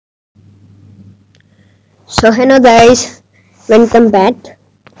So hello guys, welcome back.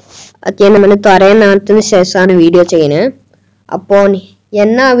 നമ്മൾ കുറേ നാളത്തിന് ശേഷമാണ് വീഡിയോ ചെയ്യുന്നത്. അപ്പോൾ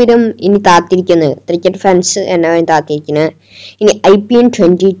എല്ലാവരും ഇനി കാത്തിരിക്കുന്നത് ക്രിക്കറ്റ് ഫാൻസ് എല്ലാവരും കാത്തിരിക്കുന്നത് ഇനി IPL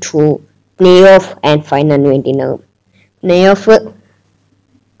 22 play off and ഫൈനലിന് വേണ്ടിയിട്ടുണ്ടാകും. Play off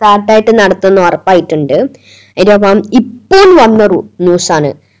സ്റ്റാർട്ടായിട്ട് നടത്തുന്ന ഉറപ്പായിട്ടുണ്ട്. അതിനൊപ്പം ഇപ്പോൾ വന്നൊരു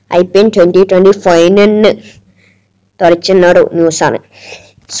ന്യൂസാണ് IPL 2020 ഫൈനലിന് തുറച്ചുന്നൊരു ന്യൂസാണ്.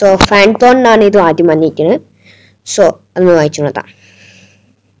 സോ ഫാൻതോണിനാണ് ഇത് ആദ്യം വന്നിരിക്കുന്നത്. സോ അതൊന്ന് വായിച്ചു നോക്കാം.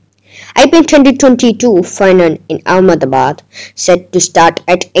 IPL 2022 final in Ahmedabad set to start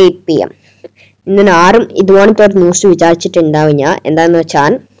at 8 PM. ഇന്ന് ആരും ഇതുപോലത്തെ ഒരു ന്യൂസ് വിചാരിച്ചിട്ടുണ്ടാവില്ല. എന്താന്ന്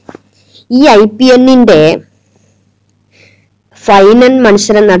വെച്ചാൽ ഈ IPL-ന്റെ ഫൈനൽ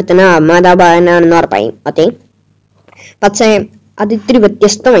മത്സരം നടത്തുന്ന അഹമ്മദാബാദിനാണെന്ന് ഉറപ്പായും. ഓക്കെ, പക്ഷേ അത് ഇത്തിരി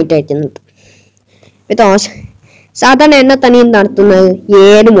വ്യത്യസ്തമായിട്ടായിരിക്കുന്നത്. ബിക്കോസ് സാധാരണ എണ്ണ തനിയും നടത്തുന്നത്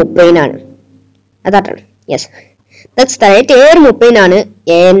 7:30 അതാണ്. Yes, that's right. 7:30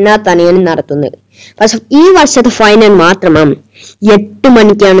 എണ്ണ തനിയനും നടത്തുന്നത്. പക്ഷെ ഈ വർഷത്തെ ഫൈനൽ മാത്രം 8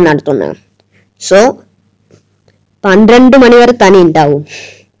 മണിക്കാണ് നടത്തുന്നത്. സോ 12 മണി വരെ തനി ഉണ്ടാവും.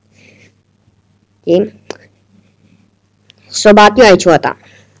 സോ ബാക്കി വായിച്ചു നോക്കാം.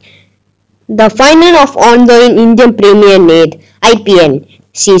 The final of ongoing Indian Premier League IPL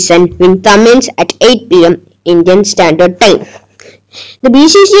season will commence at 8 PM Indian Standard Time. The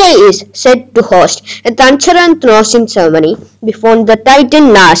BCCI is set to host a cultural closing ceremony before the title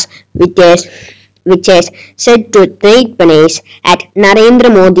last, which is set to take place at Narendra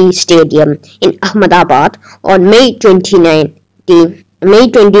Modi Stadium in Ahmedabad on May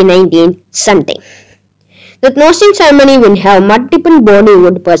 2019 Sunday. The closing ceremony will have multiple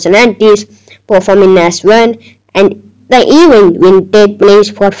Bollywood personalities performing as well, and the event will take place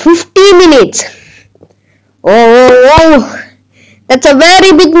for 50 minutes. Oh, that's a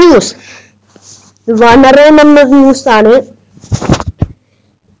very big news. വളരെ നല്ല news ആണ്.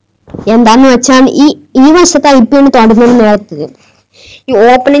 എന്താന്ന് വെച്ചാൽ ഈ വർഷത്തെ IPL തുടങ്ങുന്ന നേരത്ത് ഈ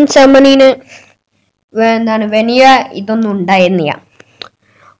ഓപ്പണിംഗ് സെറമണിന് വലിയ ഇതൊന്നും ഉണ്ടായിരുന്നില്ല.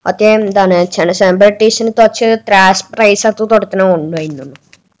 ഒക്കെ ചില സെലിബ്രിറ്റീസിന് കുറച്ച് ക്രാഷ് പ്രൈസ് അത് തുടങ്ങണ കൊണ്ടുപോയിരുന്നു.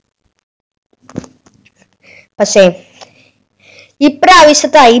 പക്ഷേ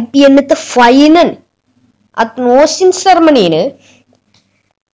ഇപ്രാവശ്യത്തെ IPL-ത്തെ ഫൈനൽ ആ ക്ലോസിംഗ് സെറമണിന്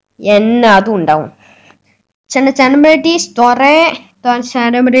അതും ഉണ്ടാവും. ചില സെലിബ്രിറ്റീസ്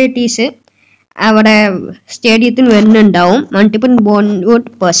അവിടെ സ്റ്റേഡിയത്തിന് വരുന്നുണ്ടാവും. Multiple Bollywood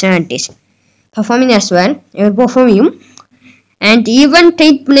personalities performing as well. ഇവർ പെർഫോം ചെയ്യും. And even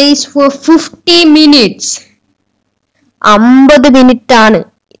take place for 50 minutes. 50 minute ആണ്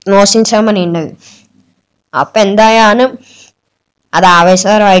ക്ലോസിംഗ് സെറമണി ഉള്ളത്. അപ്പൊ എന്തായാലും അത്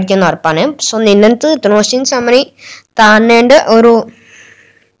ആവേശകരമായിരിക്കും ഉറപ്പാണ്. സോ നിന്നത്ത് ക്ലോസിംഗ് സെറമണി കാണേണ്ട ഒരു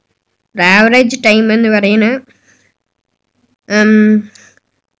ആവറേജ് ടൈം എന്ന് പറയുന്നത്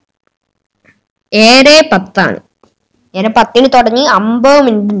 7:10. 7:10 തുടങ്ങി 50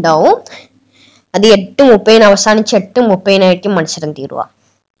 മിനിറ്റ് ഉണ്ടാവും. അത് 8:30 അവസാനിച്ച് 8:30 മത്സരം തീരുക.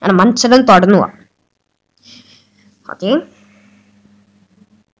 മത്സരം തുടങ്ങുക. ഓക്കെ,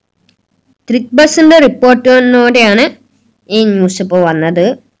 ക്രിക്ബസിന്റെ റിപ്പോർട്ടിനോടെയാണ് ഈ ന്യൂസ് ഇപ്പോൾ വന്നത്.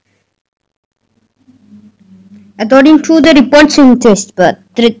 According to the reports in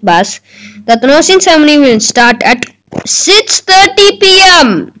Crickbus, the closing ceremony will start at 6:30 PM.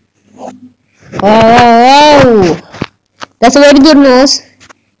 Oh, that's a very good news.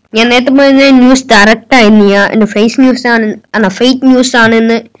 ഞാൻ നേരത്തെ പറഞ്ഞ ന്യൂസ് കറക്റ്റ് ആയിരുന്നില്ല. ഫേക്ക് ന്യൂസ്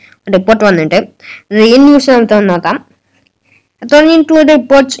ആണെന്ന് റിപ്പോർട്ട് വന്നിട്ട് റിയൽ ന്യൂസ് നമുക്ക് നോക്കാം. According to the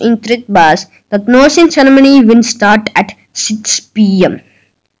reports in Crickbus, the closing ceremony will start at 6 PM.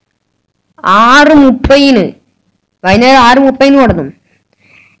 6:30 വൈകുന്നേരം 6:30 തുടങ്ങും.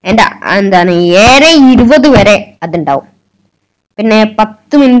 7:20 വരെ അതുണ്ടാവും. പിന്നെ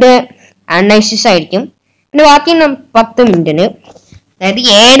 10 മിനിറ്റ് അനലൈസിസ് ആയിരിക്കും. പിന്നെ ബാക്കി 10 മിനിറ്റിന്, അതായത്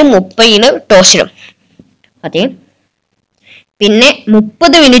 7:30 ടോസിടും. ഓക്കെ, പിന്നെ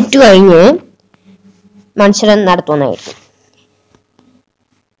 30 മിനിറ്റ് കഴിഞ്ഞ് മത്സരം നടത്തുന്നതായിരിക്കും.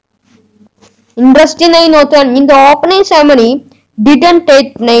 Interesting ആയി നോക്കാൻ, the opening ceremony didn't take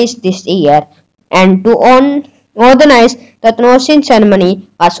place this year, and to organize the closing ceremony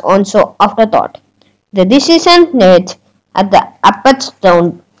was also afterthought. The decision made at the Apex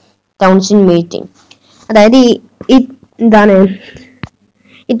Council meeting. അതായത് ഈ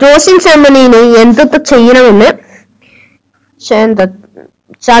ക്ലോസിംഗ് സെറമണിയിൽ എന്തൊക്കെ ചെയ്യണമെന്ന്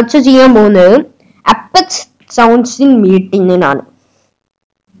ചർച്ച ചെയ്യാൻ പോകുന്നത് അപ്പെക്സ് കൗൺസിൽ മീറ്റിംഗിനാണ്.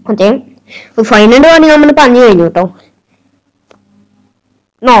 ഓക്കെ, ഫൈനൽ നമ്മൾ പറഞ്ഞു കഴിഞ്ഞു കേട്ടോ.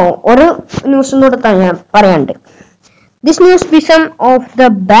 ഒരു ന്യൂസും കൂടെ പറയാനുണ്ട്. This news became of the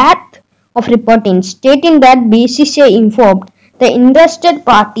bat of reporting, stating that BCCI informed the interested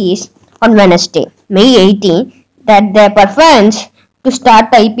parties on Wednesday, May 18, that their preference to start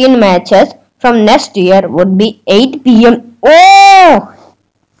IPL matches from next year would be 8 p.m. Oh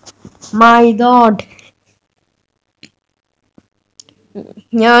my god!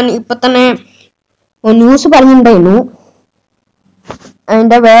 ഞാൻ ഇപ്പൊ തന്നെ news പറഞ്ഞിട്ടുണ്ടായിരുന്നു.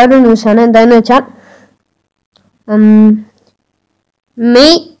 അതിന്റെ വേറൊരു ന്യൂസാണ്. എന്താന്ന് വെച്ചാൽ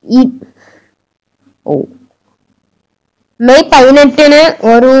May 18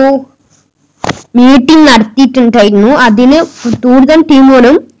 ഒരു മീറ്റിംഗ് നടത്തിയിട്ടുണ്ടായിരുന്നു. അതിന് കൂടുതൽ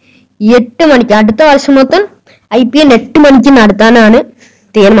ടീമുകളും 8 മണിക്ക് അടുത്ത വർഷം മൊത്തം IPL 8 മണിക്ക് നടത്താനാണ്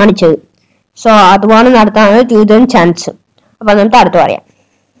തീരുമാനിച്ചത്. സോ അതുപോലെ നടത്താനാണ് കൂടുതൽ ചാൻസ്. അപ്പൊ നമുക്ക് അടുത്ത് പറയാം.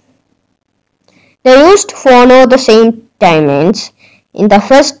 They used to follow the same timings in the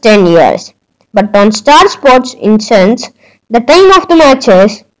first 10 years, but on Star Sports instance, the time of the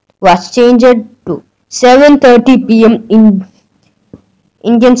matches was changed to 7:30 p.m. in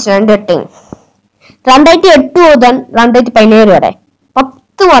Indian Standard Time. 2008 മുതൽ 2017 വരെ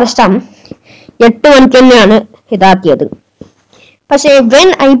 10 വർഷം 8 മണിക്ക് തന്നെയാണ് ഇതാക്കിയത്. പക്ഷേ when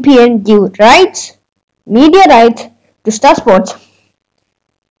IPL give media rights to Star Sports,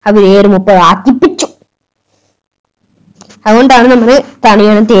 അവർ 7:30 ആക്കിപ്പിച്ചു. അതുകൊണ്ടാണ് നമ്മൾ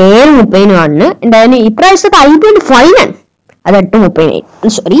തണിയാണത്ത് 7:30 കാണുന്നത്. എന്തായാലും ഇപ്രാവശ്യത്തെ IPL ഫൈനൽ അത്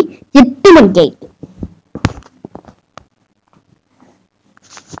 8 മണിക്കായി.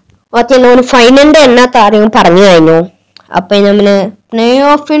 ഓക്കെ, നമ്മൾ ഫൈനലിന്റെ എല്ലാ താരങ്ങളും പറഞ്ഞു കഴിഞ്ഞു. അപ്പൊ നമ്മള് play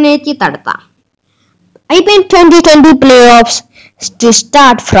ഓഫിലേക്ക് തടുത്താം. IPL 2020 playoffs to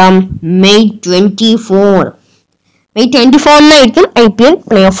start from May 24. May 24 IPL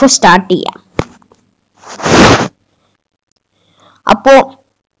play off start ചെയ്യാം. അപ്പോ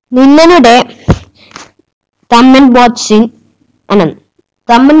നിങ്ങളുടെ കമന്റ്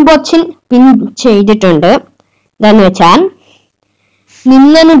ബോക്സിൽ പിൻ ചെയ്തിട്ടുണ്ട്. എന്താന്ന് വെച്ചാൽ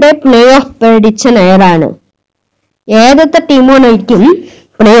നിങ്ങളുടെ പ്ലേ ഓഫ് പ്രഡിക്ഷൻ ഏതാണ്, ഏതൊക്കെ ടീമുകളായിരിക്കും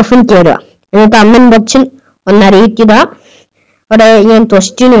പ്ലേ ഓഫിൽ കയറുക എന്ന് കമന്റ് ബോക്സിൽ ഒന്ന് അറിയിക്കുക. അവിടെ ഞാൻ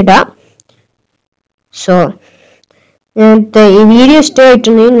ക്വസ്റ്റ്യൻ ഇടാം. സോ ഈ വീഡിയോ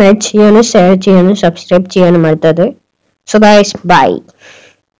ഇഷ്ടമായിട്ടുണ്ടെങ്കിൽ ലൈക്ക് ചെയ്യാനും ഷെയർ ചെയ്യാനും സബ്സ്ക്രൈബ് ചെയ്യാനും മറക്കരുത്. So guys, bye.